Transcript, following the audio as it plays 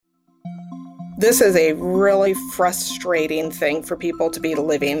This is a really frustrating thing for people to be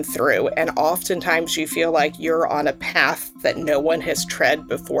living through, and oftentimes you feel like you're on a path that no one has tread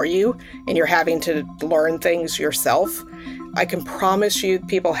before you, and you're having to learn things yourself. I can promise you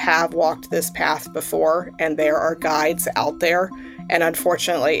people have walked this path before, and there are guides out there, and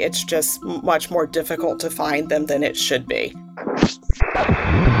unfortunately it's just much more difficult to find them than it should be.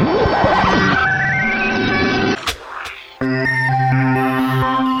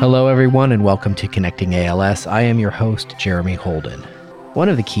 Hello everyone and welcome to Connecting ALS. I am your host, Jeremy Holden. One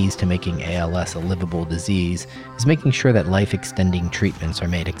of the keys to making ALS a livable disease is making sure that life-extending treatments are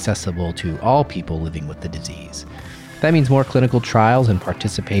made accessible to all people living with the disease. That means more clinical trials and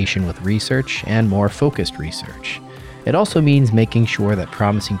participation with research and more focused research. It also means making sure that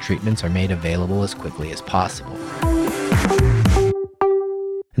promising treatments are made available as quickly as possible.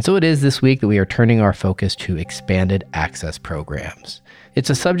 And so it is this week that we are turning our focus to expanded access programs. It's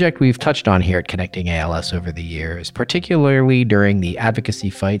a subject we've touched on here at Connecting ALS over the years, particularly during the advocacy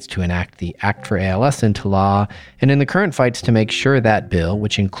fights to enact the Act for ALS into law, and in the current fights to make sure that bill,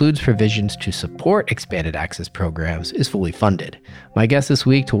 which includes provisions to support expanded access programs, is fully funded. My guest this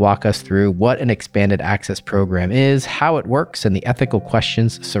week to walk us through what an expanded access program is, how it works, and the ethical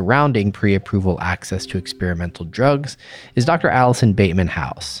questions surrounding pre-approval access to experimental drugs is Dr. Allison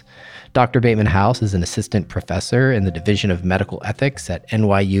Bateman-House. Dr. Bateman-House is an assistant professor in the Division of Medical Ethics at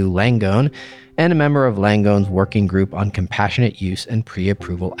NYU Langone and a member of Langone's Working Group on Compassionate Use and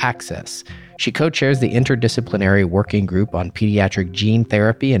Pre-Approval Access. She co-chairs the Interdisciplinary Working Group on Pediatric Gene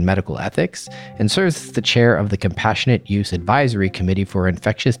Therapy and Medical Ethics and serves as the chair of the Compassionate Use Advisory Committee for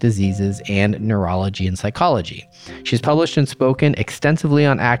Infectious Diseases and Neurology and Psychology. She's published and spoken extensively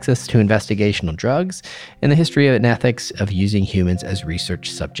on access to investigational drugs and the history and ethics of using humans as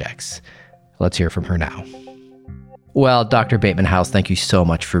research subjects. Let's hear from her now. Well, Dr. Bateman-House, thank you so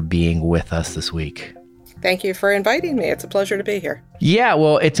much for being with us this week. Thank you for inviting me. It's a pleasure to be here. Yeah,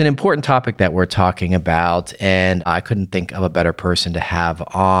 well, it's an important topic that we're talking about, and I couldn't think of a better person to have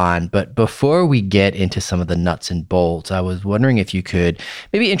on. But before we get into some of the nuts and bolts, I was wondering if you could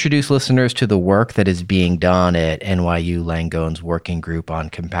maybe introduce listeners to the work that is being done at NYU Langone's Working Group on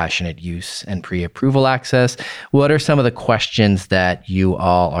Compassionate Use and Pre-Approval Access. What are some of the questions that you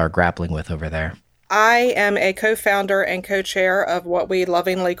all are grappling with over there? I am a co-founder and co-chair of what we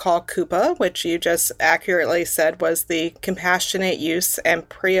lovingly call CUPA, which you just accurately said was the Compassionate Use and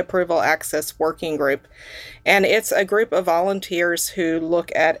Pre-Approval Access Working Group. And it's a group of volunteers who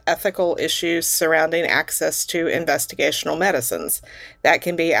look at ethical issues surrounding access to investigational medicines. That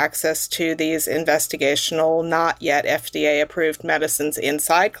can be access to these investigational, not yet FDA-approved medicines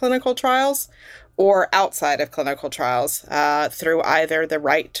inside clinical trials, or outside of clinical trials through either the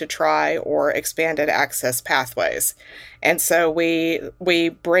right to try or expanded access pathways. And so we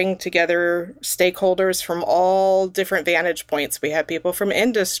bring together stakeholders from all different vantage points. We have people from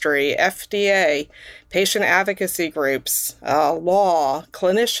industry, FDA, patient advocacy groups, law,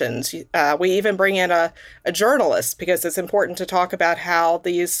 clinicians. We even bring in a journalist because it's important to talk about how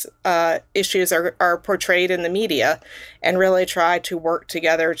these issues are portrayed in the media and really try to work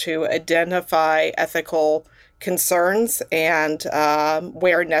together to identify ethical concerns and,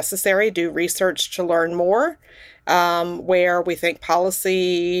 where necessary, do research to learn more. Where we think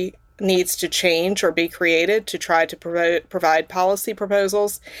policy needs to change or be created to try to provide policy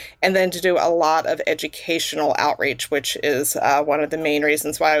proposals, and then to do a lot of educational outreach, which is one of the main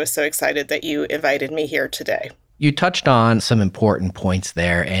reasons why I was so excited that you invited me here today. You touched on some important points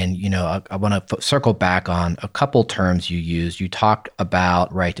there, and I want to circle back on a couple terms you used. You talked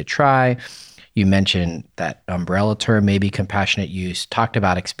about right to try. You mentioned that umbrella term, maybe compassionate use, talked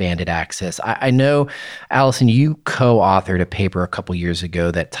about expanded access. I know, Allison, you co-authored a paper a couple years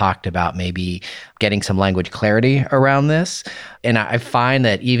ago that talked about maybe getting some language clarity around this. And I find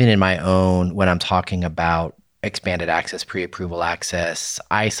that even in my own, when I'm talking about expanded access, pre-approval access,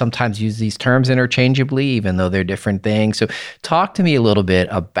 I sometimes use these terms interchangeably, even though they're different things. So talk to me a little bit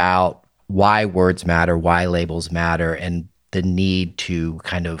about why words matter, why labels matter, and the need to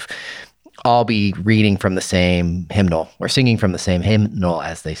kind of all be reading from the same hymnal or singing from the same hymnal,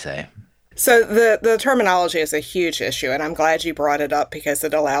 as they say. So the terminology is a huge issue, and I'm glad you brought it up because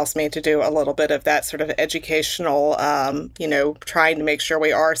it allows me to do a little bit of that sort of educational, trying to make sure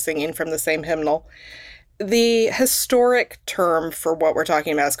we are singing from the same hymnal. The historic term for what we're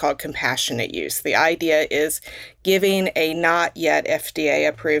talking about is called compassionate use. The idea is giving a not yet FDA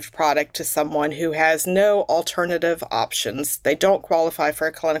approved product to someone who has no alternative options. They don't qualify for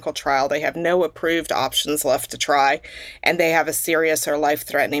a clinical trial. They have no approved options left to try, and they have a serious or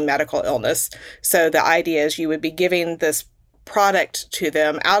life-threatening medical illness. So the idea is you would be giving this product to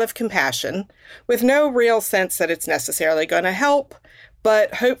them out of compassion with no real sense that it's necessarily going to help,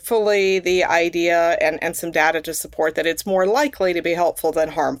 but hopefully the idea and some data to support that it's more likely to be helpful than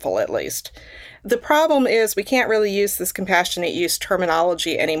harmful, at least. The problem is we can't really use this compassionate use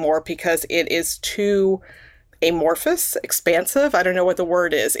terminology anymore because it is too amorphous, expansive. I don't know what the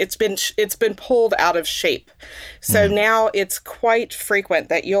word is. It's been pulled out of shape. So now it's quite frequent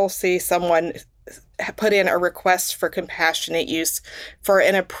that you'll see someone put in a request for compassionate use for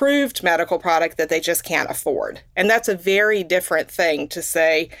an approved medical product that they just can't afford. And that's a very different thing to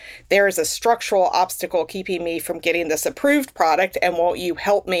say, there is a structural obstacle keeping me from getting this approved product, and won't you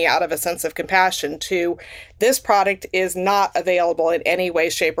help me out of a sense of compassion, to this product is not available in any way,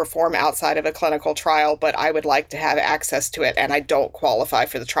 shape, or form outside of a clinical trial, but I would like to have access to it, and I don't qualify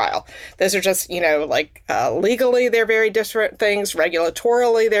for the trial. Those are just, legally, they're very different things.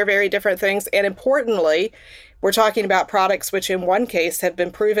 Regulatorily, they're very different things. And importantly, we're talking about products which in one case have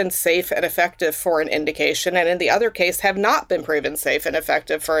been proven safe and effective for an indication, and in the other case have not been proven safe and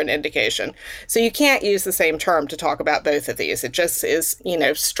effective for an indication. So you can't use the same term to talk about both of these. It just is,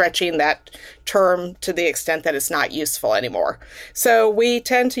 stretching that term to the extent that it's not useful anymore. So we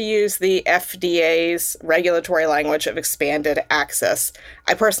tend to use the FDA's regulatory language of expanded access.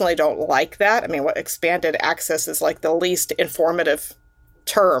 I personally don't like that. I mean, what expanded access is like the least informative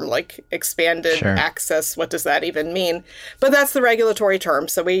term, like expanded access. What does that even mean? But that's the regulatory term,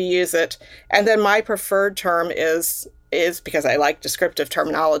 so we use it. And then my preferred term is because I like descriptive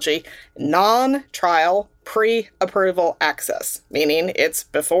terminology, non-trial pre-approval access, meaning it's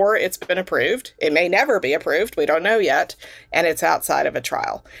before it's been approved. It may never be approved, we don't know yet, and it's outside of a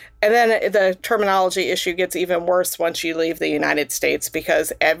trial. And then the terminology issue gets even worse once you leave the United States,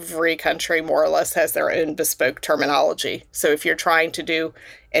 because every country more or less has their own bespoke terminology. So if you're trying to do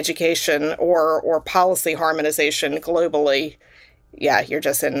education or policy harmonization globally, you're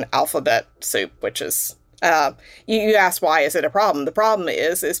just in alphabet soup, which is, you ask, why is it a problem? The problem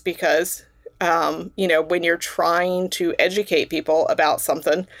is because when you're trying to educate people about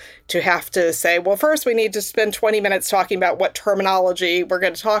something, to have to say, well, first we need to spend 20 minutes talking about what terminology we're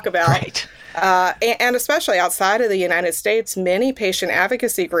going to talk about. Right. And especially outside of the United States, many patient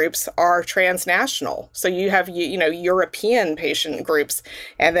advocacy groups are transnational. So you have, European patient groups.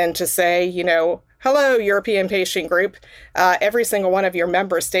 And then to say, hello, European patient group, every single one of your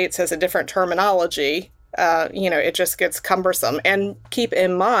member states has a different terminology. It just gets cumbersome. And keep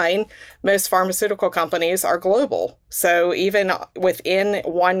in mind, most pharmaceutical companies are global. So even within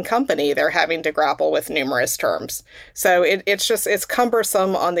one company, they're having to grapple with numerous terms. So it's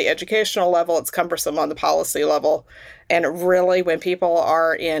cumbersome on the educational level. It's cumbersome on the policy level. And really, when people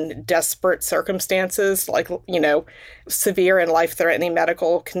are in desperate circumstances, like, severe and life-threatening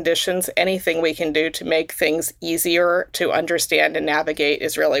medical conditions, anything we can do to make things easier to understand and navigate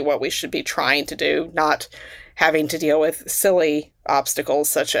is really what we should be trying to do, not having to deal with silly obstacles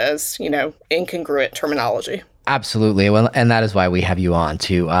such as, incongruent terminology. Absolutely. Well, and that is why we have you on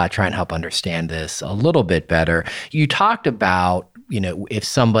to try and help understand this a little bit better. You talked about, if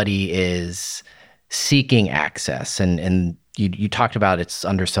somebody is seeking access, and you talked about it's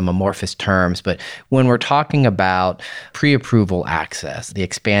under some amorphous terms, but when we're talking about pre-approval access, the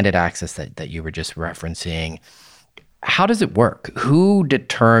expanded access that you were just referencing, how does it work? Who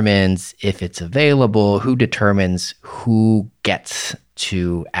determines if it's available? Who determines who gets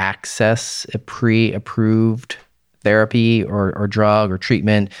to access a pre-approved therapy or drug or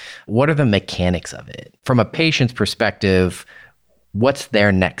treatment? What are the mechanics of it? From a patient's perspective, what's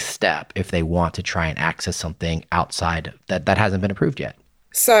their next step if they want to try and access something outside that hasn't been approved yet?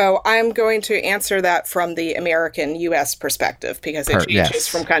 So I'm going to answer that from the American U.S. perspective, because it changes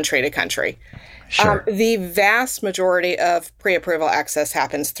from country to country. Sure. The vast majority of pre-approval access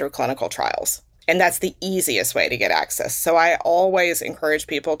happens through clinical trials, and that's the easiest way to get access. So I always encourage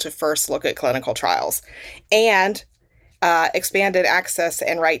people to first look at clinical trials. And expanded access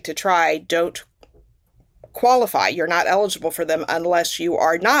and right to try don't qualify. You're not eligible for them unless you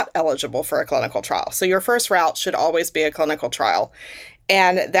are not eligible for a clinical trial. So your first route should always be a clinical trial.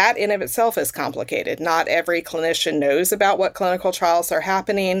 And that in of itself is complicated. Not every clinician knows about what clinical trials are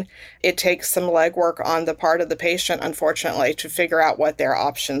happening. It takes some legwork on the part of the patient, unfortunately, to figure out what their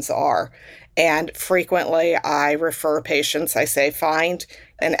options are. And frequently I refer patients, I say, find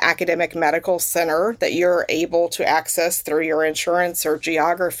an academic medical center that you're able to access through your insurance or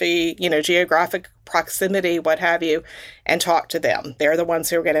geography, geographic proximity, what have you, and talk to them. They're the ones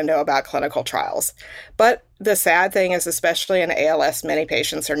who are going to know about clinical trials. But the sad thing is, especially in ALS, many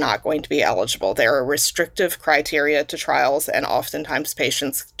patients are not going to be eligible. There are restrictive criteria to trials, and oftentimes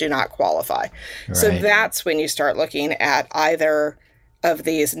patients do not qualify. Right. So that's when you start looking at either of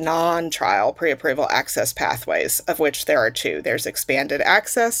these non-trial pre-approval access pathways, of which there are two. There's expanded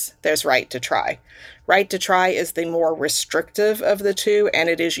access, there's right to try. Right to try is the more restrictive of the two, and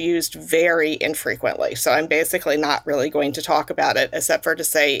it is used very infrequently. So I'm basically not really going to talk about it, except for to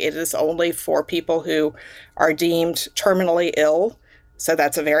say it is only for people who are deemed terminally ill. So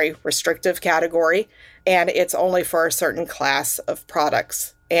that's a very restrictive category, and it's only for a certain class of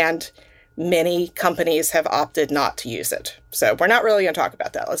products. And many companies have opted not to use it. So we're not really going to talk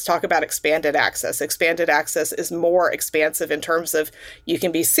about that. Let's talk about expanded access. Expanded access is more expansive in terms of you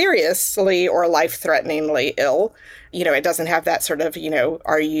can be seriously or life-threateningly ill. It doesn't have that sort of,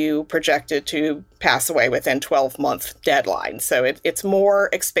 are you projected to pass away within 12-month deadline. So it's more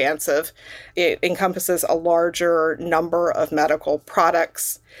expansive. It encompasses a larger number of medical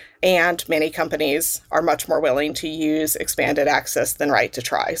products, and many companies are much more willing to use expanded access than right to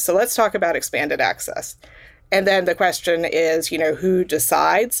try. So let's talk about expanded access. And then the question is, who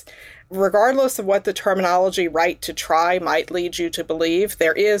decides? Regardless of what the terminology right to try might lead you to believe,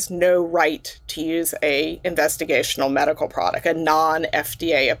 there is no right to use a investigational medical product, a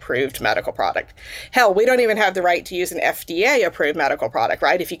non-FDA approved medical product. Hell, we don't even have the right to use an FDA approved medical product,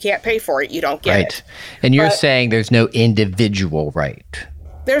 right? If you can't pay for it, you don't get it. And you're saying there's no individual right.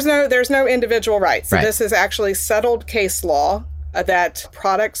 There's no individual right. So This is actually settled case law that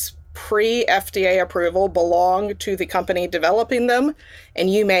products pre-FDA approval belong to the company developing them,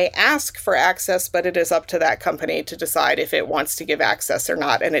 and you may ask for access, but it is up to that company to decide if it wants to give access or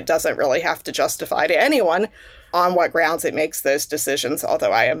not, and it doesn't really have to justify to anyone on what grounds it makes those decisions,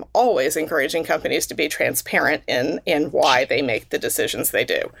 although I am always encouraging companies to be transparent in why they make the decisions they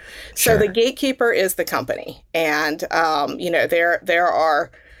do. Sure. So the gatekeeper is the company, and there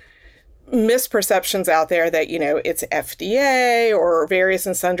are misperceptions out there that, it's FDA or various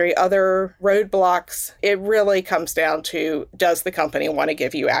and sundry other roadblocks. It really comes down to, does the company want to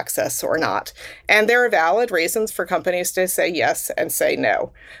give you access or not? And there are valid reasons for companies to say yes and say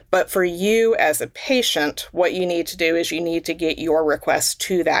no. But for you as a patient, what you need to do is you need to get your request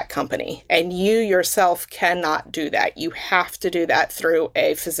to that company. And you yourself cannot do that. You have to do that through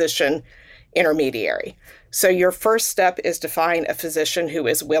a physician intermediary. So your first step is to find a physician who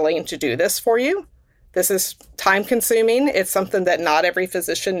is willing to do this for you. This is time consuming. It's something that not every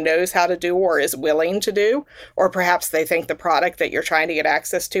physician knows how to do or is willing to do, or perhaps they think the product that you're trying to get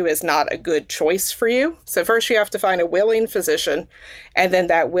access to is not a good choice for you. So first you have to find a willing physician, and then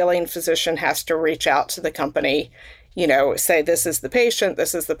that willing physician has to reach out to the company, say, this is the patient,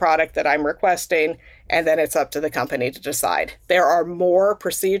 this is the product that I'm requesting, and then it's up to the company to decide. There are more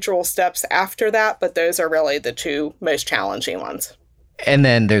procedural steps after that, but those are really the two most challenging ones. And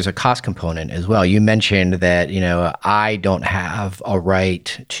then there's a cost component as well. You mentioned that, I don't have a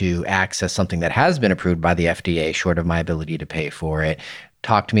right to access something that has been approved by the FDA short of my ability to pay for it.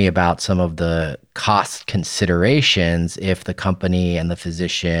 Talk to me about some of the cost considerations if the company and the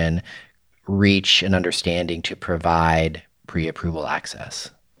physician reach an understanding to provide pre-approval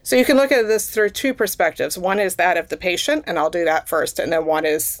access. So you can look at this through two perspectives. One is that of the patient, and I'll do that first, and then one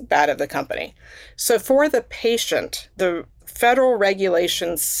is that of the company. So for the patient, the federal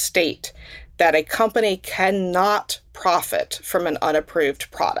regulations state that a company cannot profit from an unapproved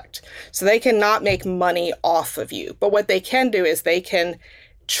product. So they cannot make money off of you. But what they can do is they can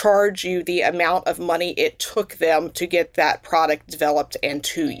charge you the amount of money it took them to get that product developed and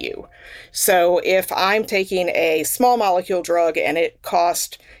to you. So if I'm taking a small molecule drug and it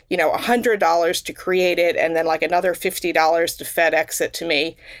cost, $100 to create it and then like another $50 to FedEx it to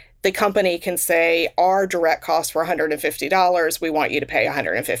me, the company can say, our direct costs were $150. We want you to pay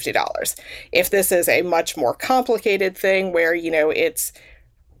 $150. If this is a much more complicated thing where, it's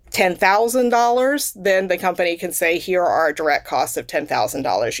 $10,000, then the company can say, here are our direct costs of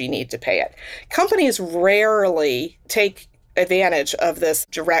 $10,000. You need to pay it. Companies rarely take advantage of this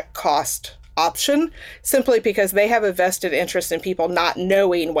direct cost option simply because they have a vested interest in people not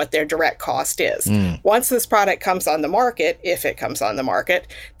knowing what their direct cost is. Once this product comes on the market, if it comes on the market,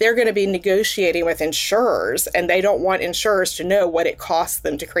 they're going to be negotiating with insurers, and they don't want insurers to know what it costs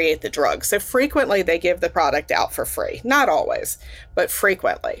them to create the drug. So frequently they give the product out for free. Not always, but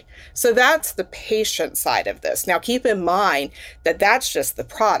frequently. So that's the patient side of this. Now keep in mind that that's just the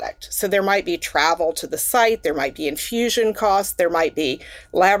product. So there might be travel to the site, there might be infusion costs, there might be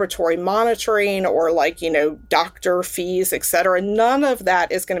laboratory monitoring or doctor fees, etc. None of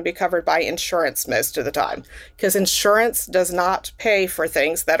that is going to be covered by insurance most of the time, because insurance does not pay for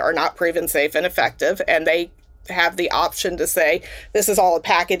things that are not proven safe and effective, and they have the option to say, this is all a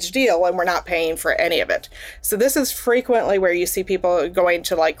package deal and we're not paying for any of it. So this is frequently where you see people going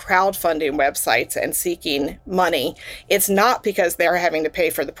to crowdfunding websites and seeking money. It's not because they're having to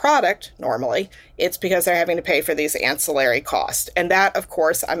pay for the product normally. It's because they're having to pay for these ancillary costs. And that, of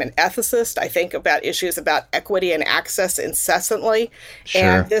course, I'm an ethicist. I think about issues about equity and access incessantly. Sure.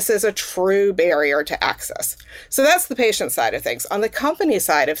 And this is a true barrier to access. So that's the patient side of things. On the company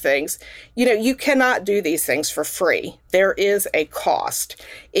side of things, you cannot do these things for free. There is a cost.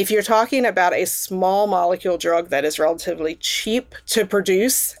 If you're talking about a small molecule drug that is relatively cheap to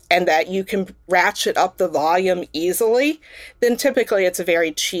produce and that you can ratchet up the volume easily, then typically it's a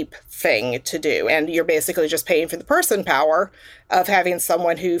very cheap thing to do. And you're basically just paying for the person power of having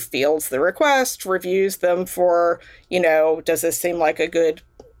someone who fields the request, reviews them for, does this seem like a good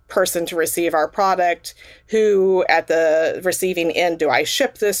person to receive our product? Who at the receiving end do I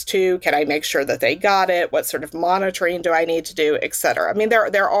ship this to? Can I make sure that they got it? What sort of monitoring do I need to do, et cetera? I mean,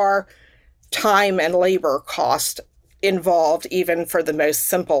 there are time and labor costs involved even for the most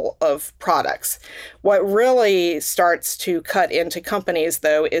simple of products. What really starts to cut into companies,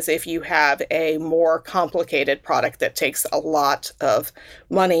 though, is if you have a more complicated product that takes a lot of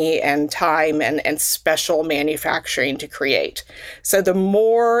money and time and special manufacturing to create. So the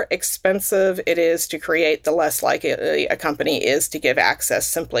more expensive it is to create, the less likely a company is to give access,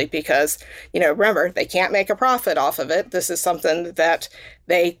 simply because, remember, they can't make a profit off of it. This is something that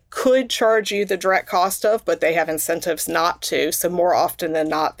they could charge you the direct cost of, but they have incentives not to. So more often than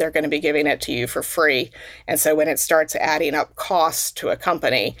not, they're going to be giving it to you for free. And so when it starts adding up costs to a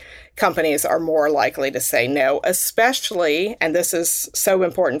company, companies are more likely to say no, especially, and this is so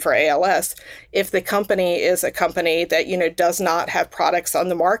important for ALS, if the company is a company that, does not have products on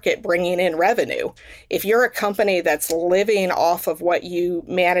the market bringing in revenue. If you're a company that's living off of what you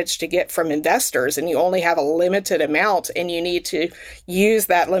manage to get from investors and you only have a limited amount and you need to use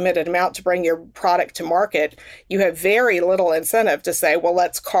that limited amount to bring your product to market, you have very little incentive to say, well,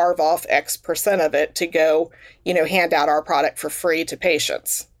 let's carve off X% of it to go, hand out our product for free to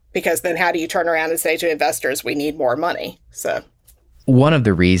patients. Because then how do you turn around and say to investors, we need more money? So one of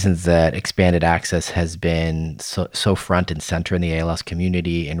the reasons that expanded access has been so front and center in the ALS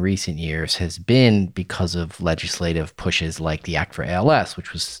community in recent years has been because of legislative pushes like the Act for ALS,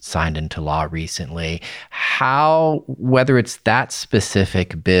 which was signed into law recently. How, whether it's that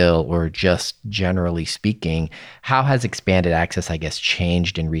specific bill or just generally speaking, how has expanded access,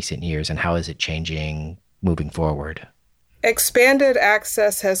 changed in recent years, and how is it changing moving forward? Expanded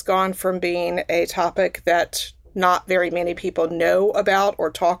access has gone from being a topic that not very many people know about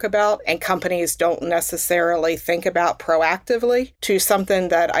or talk about, and companies don't necessarily think about proactively, to something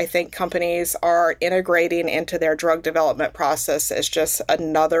that I think companies are integrating into their drug development process as just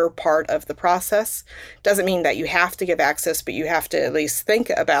another part of the process. Doesn't mean that you have to give access, but you have to at least think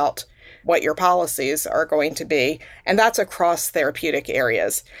about what your policies are going to be. And that's across therapeutic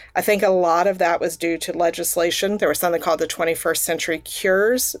areas. I think a lot of that was due to legislation. There was something called the 21st Century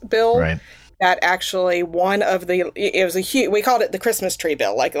Cures Bill. Right. That actually it was a huge, we called it the Christmas tree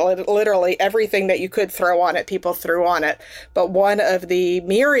bill, literally everything that you could throw on it, people threw on it. But one of the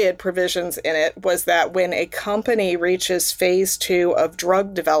myriad provisions in it was that when a company reaches phase 2 of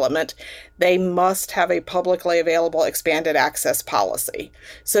drug development, they must have a publicly available expanded access policy.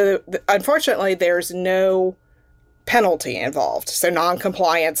 So unfortunately, there's no penalty involved. So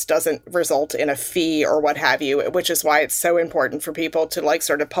noncompliance doesn't result in a fee or what have you, which is why it's so important for people to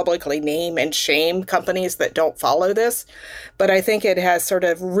sort of publicly name and shame companies that don't follow this. But I think it has sort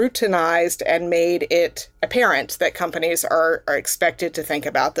of routinized and made it apparent that companies are expected to think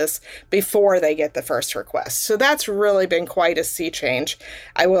about this before they get the first request. So that's really been quite a sea change.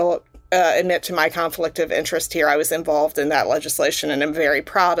 I will admit to my conflict of interest here. I was involved in that legislation and I'm very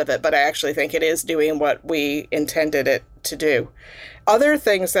proud of it, but I actually think it is doing what we intended it to do. Other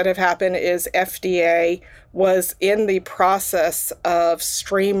things that have happened is FDA was in the process of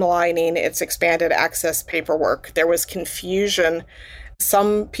streamlining its expanded access paperwork. There was confusion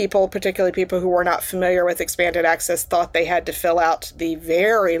Some people, particularly people who were not familiar with expanded access, thought they had to fill out the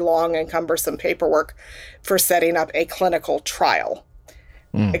very long and cumbersome paperwork for setting up a clinical trial.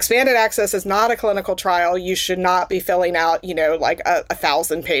 Expanded access is not a clinical trial. You should not be filling out, like a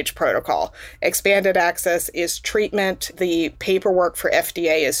 1,000-page protocol. Expanded access is treatment. The paperwork for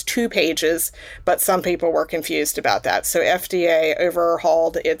FDA is 2 pages, but some people were confused about that. So FDA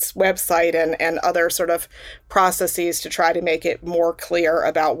overhauled its website and other sort of processes to try to make it more clear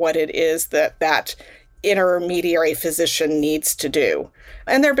about what it is that intermediary physician needs to do.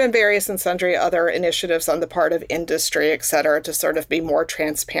 And there have been various and sundry other initiatives on the part of industry, et cetera, to sort of be more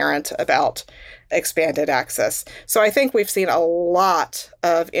transparent about expanded access. So I think we've seen a lot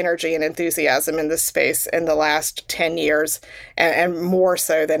of energy and enthusiasm in this space in the last 10 years, and more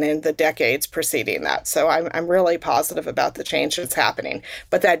so than in the decades preceding that. So I'm really positive about the change that's happening.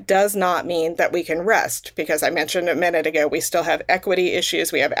 But that does not mean that we can rest, because I mentioned a minute ago, we still have equity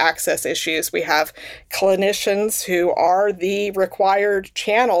issues, we have access issues, we have clinicians who are the required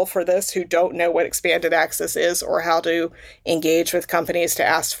channel for this who don't know what expanded access is or how to engage with companies to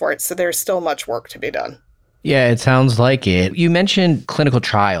ask for it. So there's still much work to be done. Yeah, it sounds like it. You mentioned clinical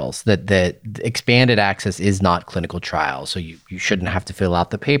trials, that expanded access is not clinical trials, so you shouldn't have to fill out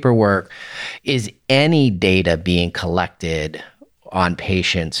the paperwork. Is any data being collected on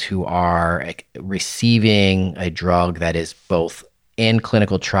patients who are receiving a drug that is both in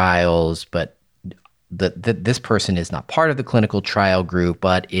clinical trials, but this person is not part of the clinical trial group,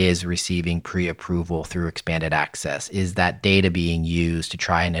 but is receiving pre-approval through expanded access? Is that data being used to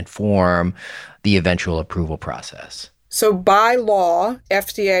try and inform the eventual approval process? So by law,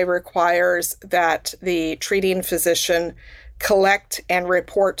 FDA requires that the treating physician collect and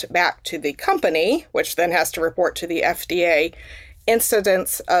report back to the company, which then has to report to the FDA,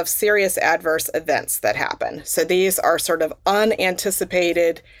 incidents of serious adverse events that happen. So these are sort of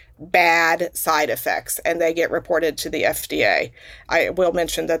unanticipated bad side effects, and they get reported to the FDA. I will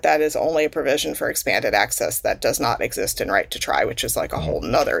mention that is only a provision for expanded access. That does not exist in Right to Try, which is like a whole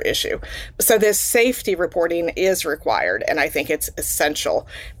nother issue. So this safety reporting is required, and I think it's essential,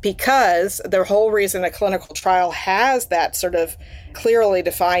 because the whole reason a clinical trial has that sort of clearly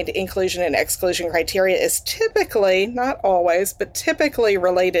defined inclusion and exclusion criteria is typically, not always, but typically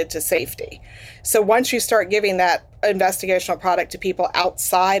related to safety. So once you start giving that investigational product to people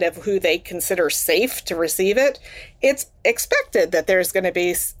outside of who they consider safe to receive it, it's expected that there's going to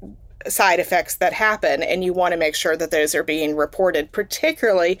be side effects that happen, and you want to make sure that those are being reported,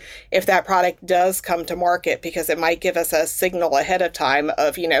 particularly if that product does come to market, because it might give us a signal ahead of time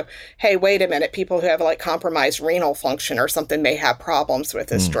of, hey, wait a minute, people who have like compromised renal function or something may have problems with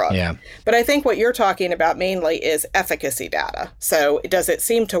this drug. Yeah. But I think what you're talking about mainly is efficacy data. So does it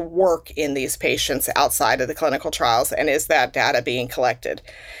seem to work in these patients outside of the clinical trials, and is that data being collected?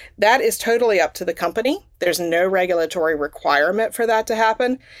 That is totally up to the company. There's no regulatory requirement for that to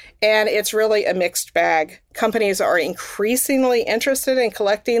happen. And it's really a mixed bag. Companies are increasingly interested in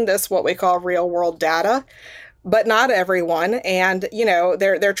collecting this, what we call real world data, but not everyone. And,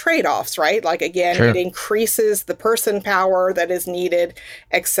 there are trade-offs, right? Like, again, Sure. It increases the person power that is needed,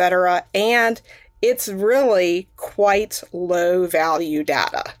 et cetera. And it's really quite low value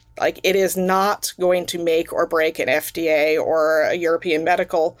data. Like, it is not going to make or break an FDA or a European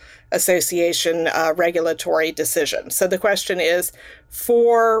Medical Association regulatory decision. So the question is,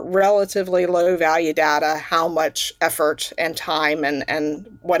 for relatively low value data, how much effort and time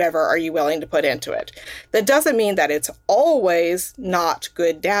and whatever are you willing to put into it? That doesn't mean that it's always not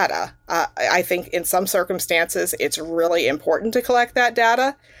good data. I think in some circumstances, it's really important to collect that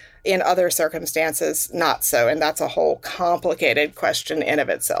data. In other circumstances, not so. And that's a whole complicated question in of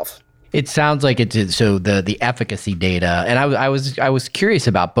itself. It sounds like it's so the efficacy data, and I was curious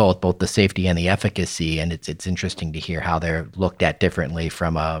about both the safety and the efficacy, and it's interesting to hear how they're looked at differently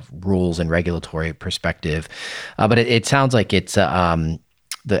from a rules and regulatory perspective. But it sounds like it's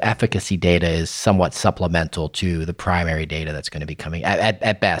the efficacy data is somewhat supplemental to the primary data that's going to be coming.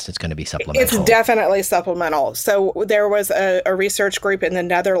 At best, it's going to be supplemental. It's definitely supplemental. So there was a research group in the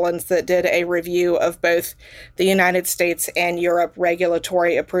Netherlands that did a review of both the United States and Europe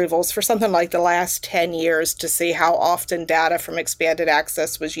regulatory approvals for something like the last 10 years to see how often data from expanded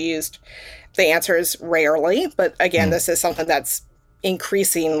access was used. The answer is rarely, but again, This is something that's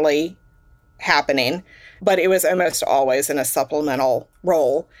increasingly happening. But it was almost always in a supplemental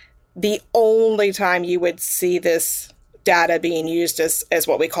role. The only time you would see this data being used as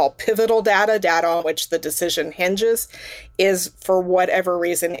what we call pivotal data on which the decision hinges, is for whatever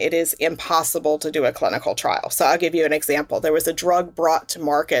reason, it is impossible to do a clinical trial. So I'll give you an example. There was a drug brought to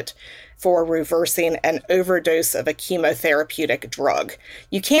market for reversing an overdose of a chemotherapeutic drug.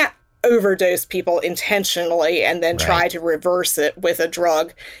 You can't overdose people intentionally and then try to reverse it with a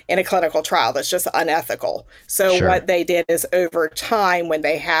drug in a clinical trial. That's just unethical. So what they did is, over time, when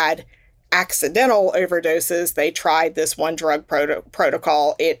they had accidental overdoses, they tried this one drug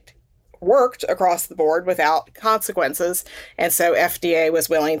protocol. It worked across the board without consequences. And so FDA was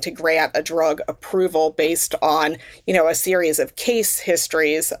willing to grant a drug approval based on, a series of case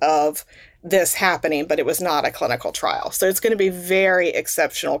histories of this happening, but it was not a clinical trial. So it's going to be very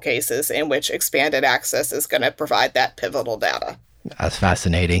exceptional cases in which expanded access is going to provide that pivotal data. That's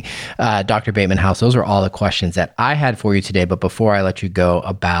fascinating. Dr. Bateman-House, those are all the questions that I had for you today. But before I let you go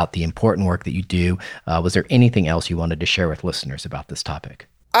about the important work that you do, was there anything else you wanted to share with listeners about this topic?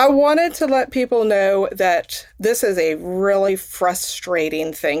 I wanted to let people know that this is a really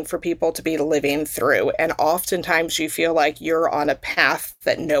frustrating thing for people to be living through. And oftentimes you feel like you're on a path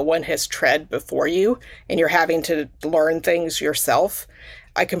that no one has tread before you, and you're having to learn things yourself.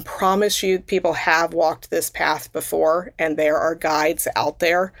 I can promise you people have walked this path before, and there are guides out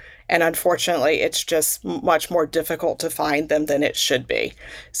there. And unfortunately, it's just much more difficult to find them than it should be.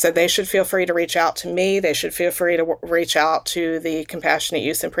 So they should feel free to reach out to me. They should feel free to reach out to the Compassionate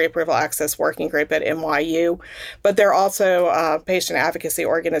Use and Pre-Approval Access Working Group at NYU. But there are also patient advocacy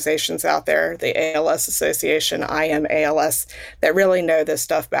organizations out there, the ALS Association, I Am ALS, that really know this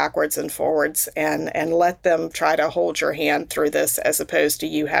stuff backwards and forwards, and let them try to hold your hand through this as opposed to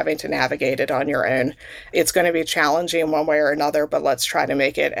you having to navigate it on your own. It's going to be challenging one way or another, but let's try to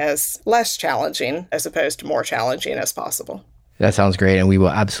make it as less challenging as opposed to more challenging as possible. That sounds great. And we will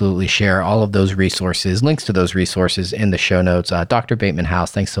absolutely share all of those resources, links to those resources in the show notes. Dr.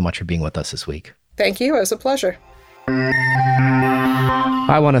 Bateman-House, thanks so much for being with us this week. Thank you. It was a pleasure.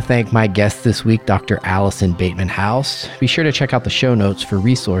 I want to thank my guest this week, Dr. Allison Bateman-House. Be sure to check out the show notes for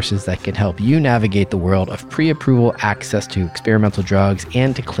resources that can help you navigate the world of pre-approval access to experimental drugs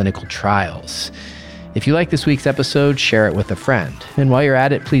and to clinical trials. If you like this week's episode, share it with a friend. And while you're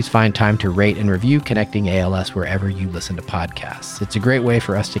at it, please find time to rate and review Connecting ALS wherever you listen to podcasts. It's a great way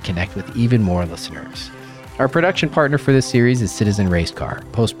for us to connect with even more listeners. Our production partner for this series is Citizen Racecar.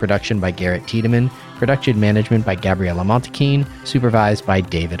 Post-production by Garrett Tiedemann. Production management by Gabriella Montequin. Supervised by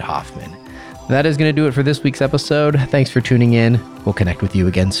David Hoffman. That is going to do it for this week's episode. Thanks for tuning in. We'll connect with you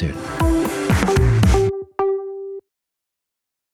again soon.